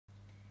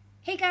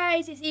Hey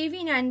guys, it's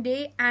Evie and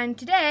Andy, and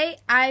today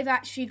I've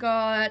actually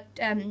got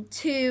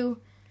two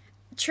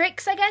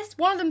tricks, I guess.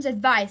 One of them's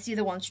advice, the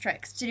other one's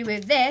tricks. To do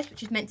with this,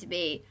 which is meant to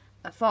be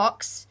a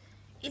fox.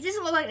 It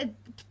doesn't look like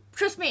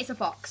trust me, it's a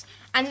fox.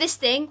 And this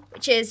thing,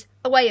 which is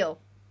a whale.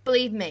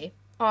 Believe me.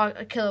 Or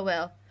a killer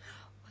whale.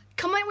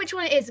 Comment which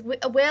one it is,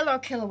 a whale or a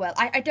killer whale.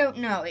 I don't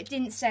know, it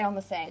didn't say on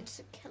the thing. It's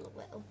a killer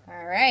whale.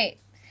 Alright.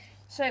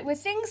 So with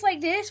things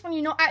like this, when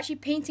you're not actually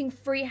painting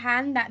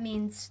freehand, that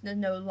means there's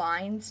no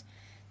lines.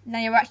 Now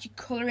you're actually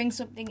colouring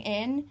something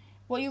in.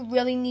 What you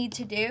really need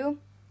to do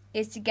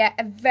is to get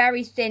a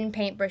very thin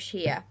paintbrush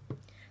here.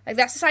 Like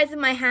that's the size of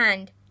my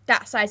hand,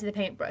 that size of the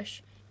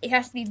paintbrush. It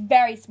has to be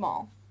very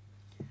small.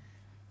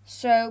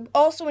 So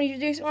also when you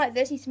do something like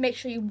this, you need to make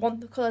sure you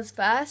want the colours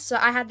first. So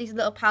I had these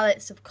little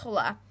palettes of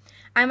colour.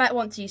 I might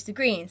want to use the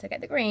green, so I get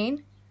the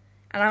green.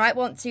 And I might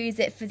want to use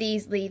it for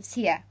these leaves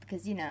here,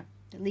 because you know,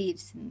 the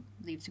leaves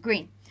are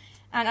green.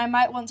 And I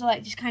might want to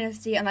like just kind of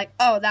see it and like,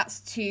 oh, that's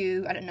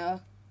too, I don't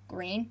know,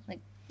 green, like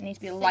it needs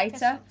to be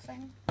lighter,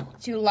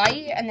 too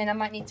light, and then I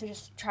might need to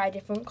just try a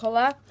different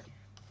colour.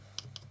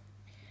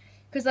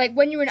 Because like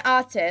when you're an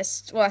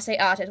artist, well I say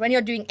artist, when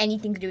you're doing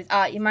anything to do with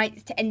art, you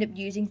might end up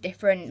using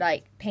different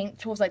like paint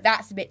tools. Like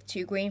that's a bit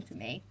too green for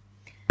me,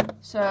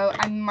 so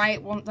I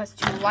might want that's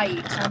too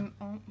light. So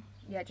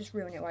yeah, just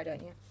ruin it, why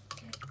don't you?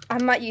 I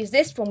might use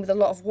this one with a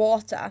lot of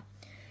water.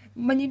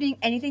 When you're doing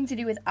anything to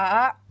do with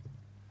art,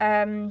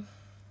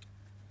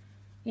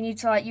 you need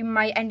to like, you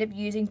might end up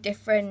using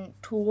different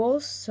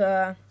tools.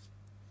 So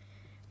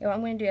yeah, what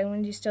I'm going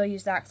to still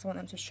use that because I want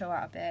them to show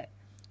out a bit.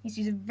 You need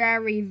to use a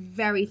very,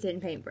 very thin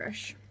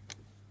paintbrush.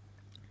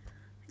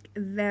 A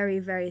very,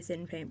 very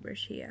thin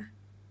paintbrush here.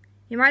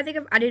 You might think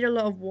I've added a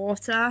lot of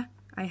water.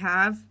 I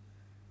have.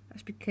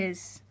 That's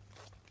because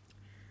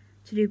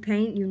to do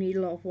paint, you need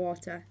a lot of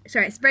water.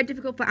 Sorry, it's very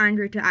difficult for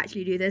Andrew to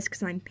actually do this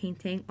because I'm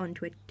painting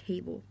onto a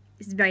table.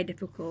 It's very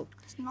difficult.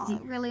 It's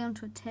not really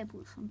onto a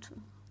table, it's onto a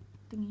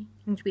thingy.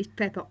 Onto a piece of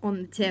paper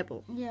on the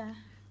table. Yeah.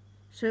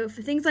 So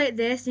for things like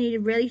this, you need a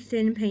really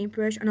thin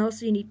paintbrush, and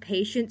also you need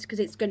patience because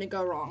it's going to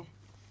go wrong.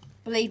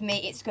 Believe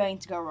me, it's going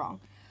to go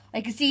wrong.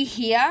 Like you see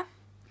here,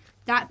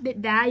 that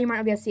bit there, you might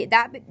not be able to see it.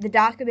 That bit, the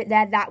darker bit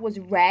there, that was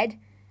red,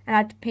 and I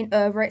had to paint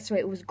over it so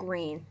it was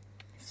green.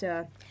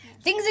 So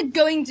things are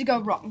going to go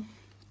wrong.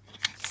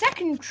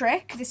 Second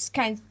trick, this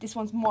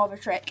one's more of a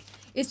trick,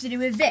 is to do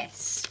with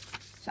this.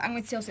 So I'm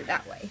going to tilt it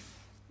that way.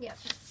 Yeah.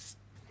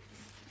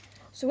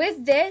 So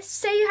with this,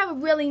 say you have a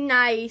really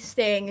nice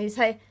thing,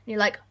 and you're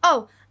like,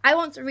 oh, I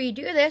want to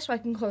redo this so I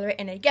can colour it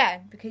in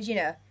again, because you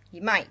know,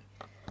 you might.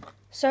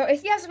 So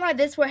if you have something like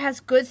this where it has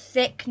good,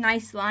 thick,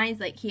 nice lines,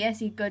 like here,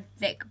 see good,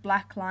 thick,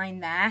 black line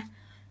there,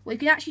 what you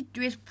can actually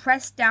do is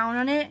press down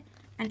on it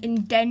and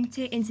indent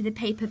it into the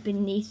paper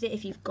beneath it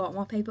if you've got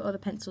more paper, or the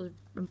pencil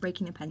and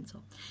breaking the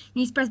pencil.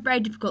 You need to press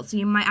very difficult, so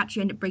you might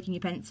actually end up breaking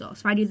your pencil.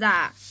 So if I do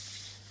that,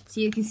 so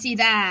you can see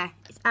there,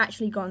 it's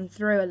actually gone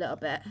through a little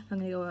bit. I'm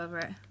going to go over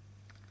it.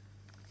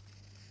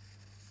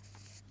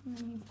 And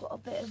then you've got a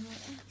bit of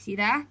it. See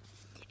there?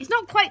 It's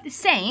not quite the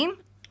same.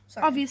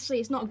 Sorry.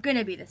 Obviously, it's not going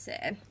to be the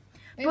same.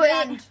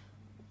 But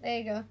there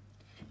you go.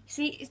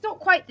 See, it's not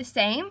quite the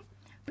same,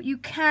 but you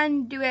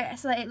can do it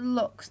so that it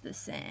looks the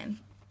same.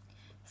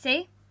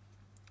 See?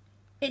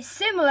 It's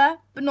similar,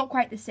 but not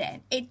quite the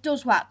same. It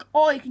does work.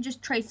 Or you can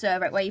just trace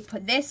over it, where you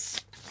put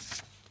this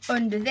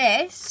under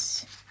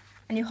this,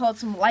 and you hold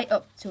some light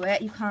up to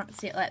it. You can't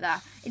see it like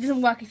that. It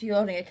doesn't work if you're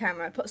holding a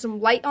camera. Put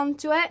some light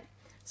onto it,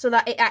 so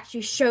that it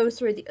actually shows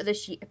through the other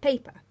sheet of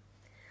paper.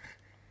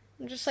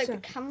 Just like the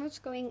camera's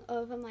going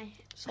over my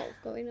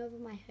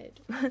head,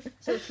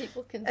 so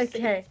people can see.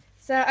 Okay,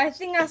 so I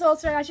think that's all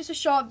today. It's just a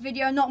short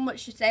video, not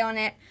much to say on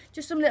it.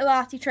 Just some little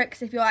arty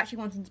tricks if you're actually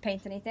wanting to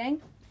paint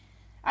anything.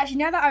 Actually,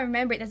 now that I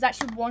remember it, there's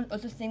actually one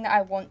other thing that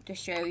I want to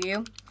show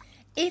you.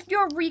 If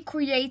you're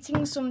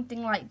recreating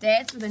something like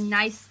this with a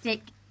nice,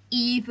 thick,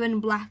 even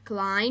black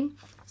line,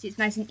 see it's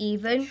nice and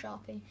even.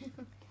 Sharpie.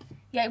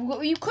 Yeah,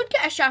 well, you could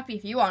get a Sharpie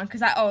if you want,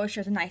 because that always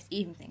shows a nice,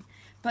 even thing.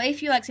 But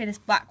if you like, say, this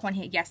black one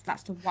here, yes,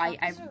 that's the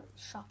white.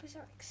 Sharpies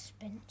are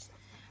expensive.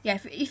 Yeah,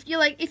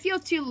 if you're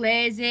too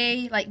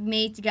lazy, like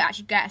me, to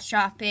actually get a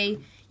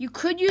Sharpie, you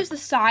could use the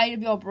side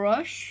of your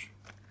brush,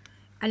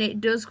 and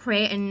it does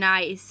create a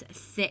nice,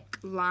 thick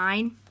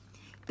line.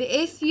 But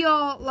if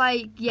you're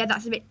like, yeah,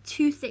 that's a bit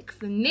too thick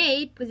for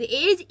me, because it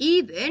is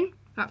even,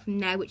 apart from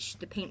there, which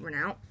the paint ran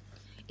out,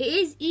 it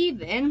is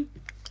even,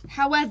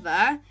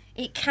 however,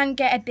 it can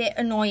get a bit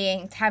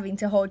annoying having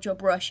to hold your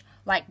brush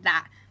like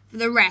that for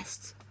the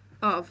rest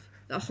of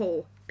the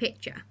whole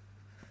picture.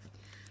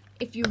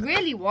 If you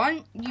really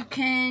want, you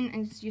can,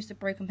 and just use a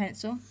broken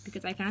pencil,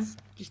 because I can,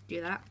 just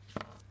do that.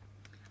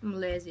 I'm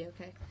lazy,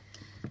 okay.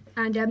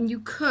 And you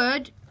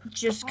could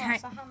just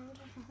That's a hand.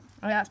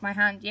 Oh, that's my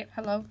hand, yep,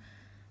 hello.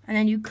 And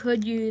then you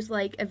could use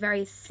like a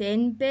very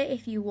thin bit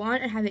if you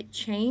want and have it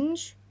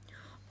change.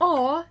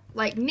 Or,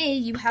 like me,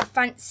 you have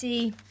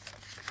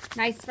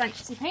nice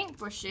fancy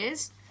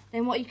paintbrushes,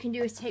 then what you can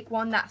do is take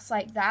one that's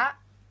like that.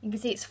 You can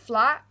see it's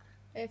flat.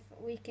 If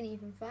we can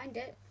even find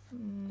it.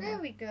 There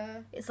we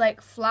go. It's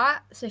like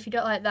flat, so if you do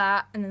it like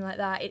that and then like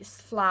that, it's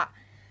flat.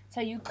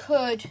 So you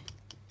could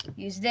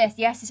use this.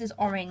 Yes, this is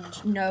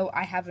orange. No,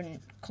 I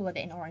haven't coloured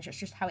it in orange. That's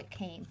just how it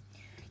came.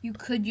 You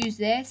could use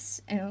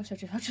this, and also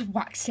I'll just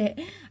wax it.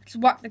 Just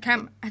whack the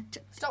camera.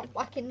 Stop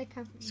whacking the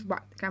camera. Just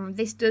whack the camera.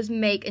 This does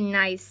make a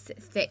nice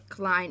thick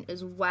line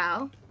as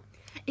well.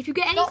 If you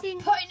get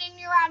anything, Stop putting it in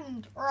your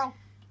hand, or I'll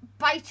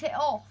bite it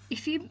off.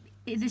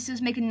 This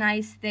does make a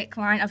nice thick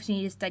line. Obviously,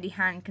 you need a steady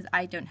hand because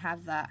I don't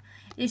have that.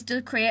 This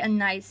does create a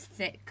nice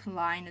thick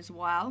line as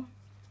well.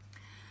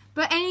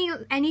 But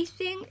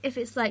anything, if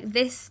it's like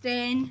this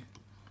thin,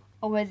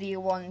 or whether you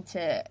want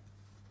it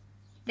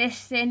this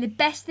thin, the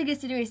best thing is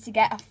to do is to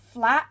get a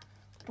flat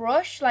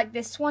brush like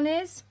this one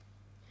is.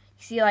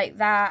 You see, like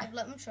that.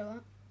 Let them show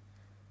it.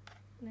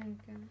 There we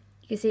go.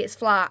 You can see it's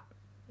flat.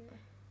 Yeah.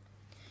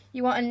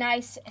 You want a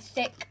nice,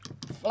 thick,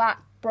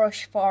 flat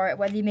brush for it,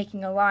 whether you're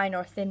making a line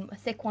or a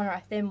thick one or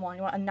a thin one.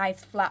 You want a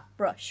nice, flat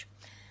brush.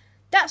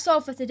 That's all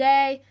for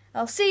today.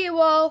 I'll see you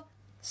all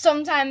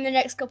sometime in the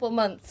next couple of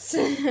months.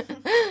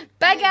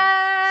 Bye,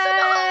 guys!